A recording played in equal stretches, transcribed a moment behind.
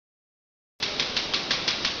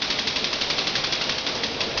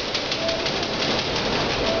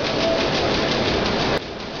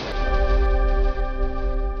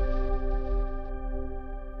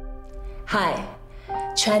Hi,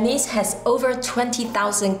 Chinese has over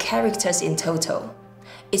 20,000 characters in total.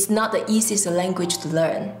 It's not the easiest language to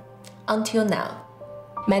learn, until now.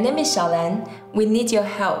 My name is Xiaolan. We need your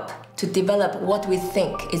help to develop what we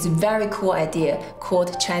think is a very cool idea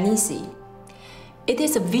called Chineasy. It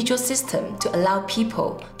is a visual system to allow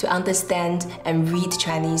people to understand and read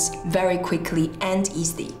Chinese very quickly and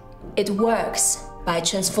easily. It works by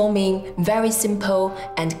transforming very simple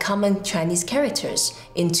and common Chinese characters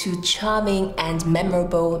into charming and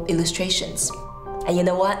memorable illustrations. And you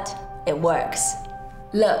know what? It works.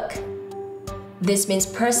 Look, this means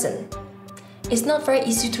person. It's not very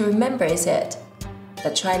easy to remember, is it?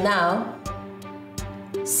 But try now.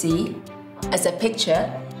 See? As a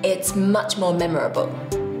picture, it's much more memorable.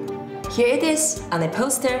 Here it is on a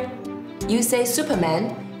poster. You say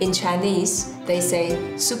Superman. In Chinese, they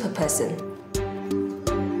say super person.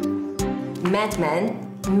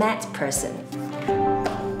 Madman, mad person.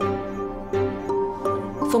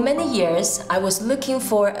 For many years, I was looking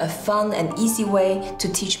for a fun and easy way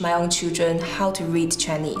to teach my own children how to read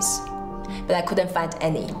Chinese, but I couldn't find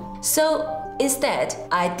any. So instead,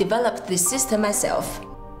 I developed this system myself.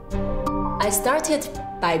 I started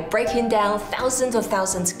by breaking down thousands of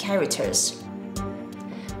characters.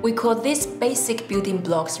 We call these basic building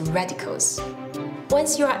blocks radicals.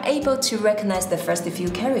 Once you are able to recognize the first few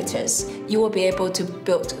characters, you will be able to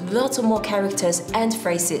build lots of more characters and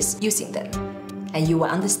phrases using them. And you will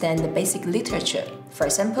understand the basic literature. For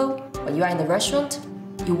example, when you are in a restaurant,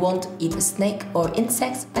 you won't eat a snake or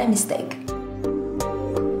insects by mistake.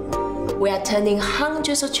 We are turning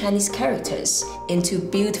hundreds of Chinese characters into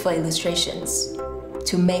beautiful illustrations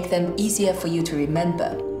to make them easier for you to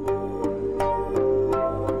remember.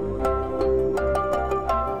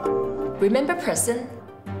 Remember person?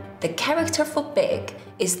 The character for big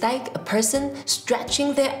is like a person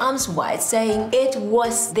stretching their arms wide saying it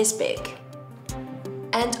was this big.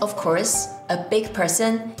 And of course, a big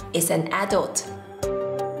person is an adult.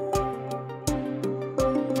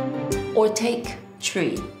 Or take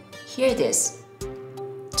tree. Here it is.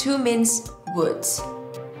 2 means woods.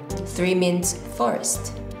 3 means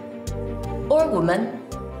forest. Or woman.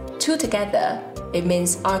 2 together, it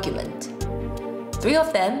means argument. 3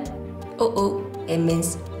 of them, it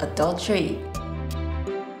means adultery.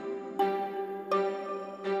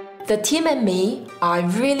 The team and me are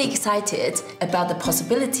really excited about the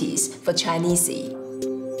possibilities for Chineasy.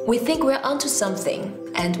 We think we're onto something,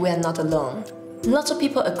 and we're not alone. Lots of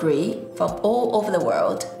people agree from all over the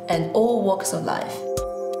world and all walks of life.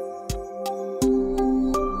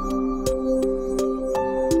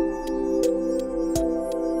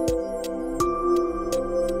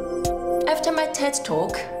 After my TED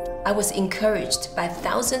Talk, I was encouraged by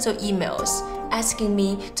thousands of emails asking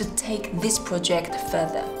me to take this project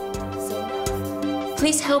further.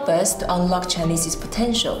 Please help us to unlock Chineasy's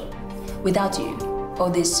potential. Without you,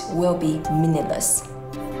 all this will be meaningless.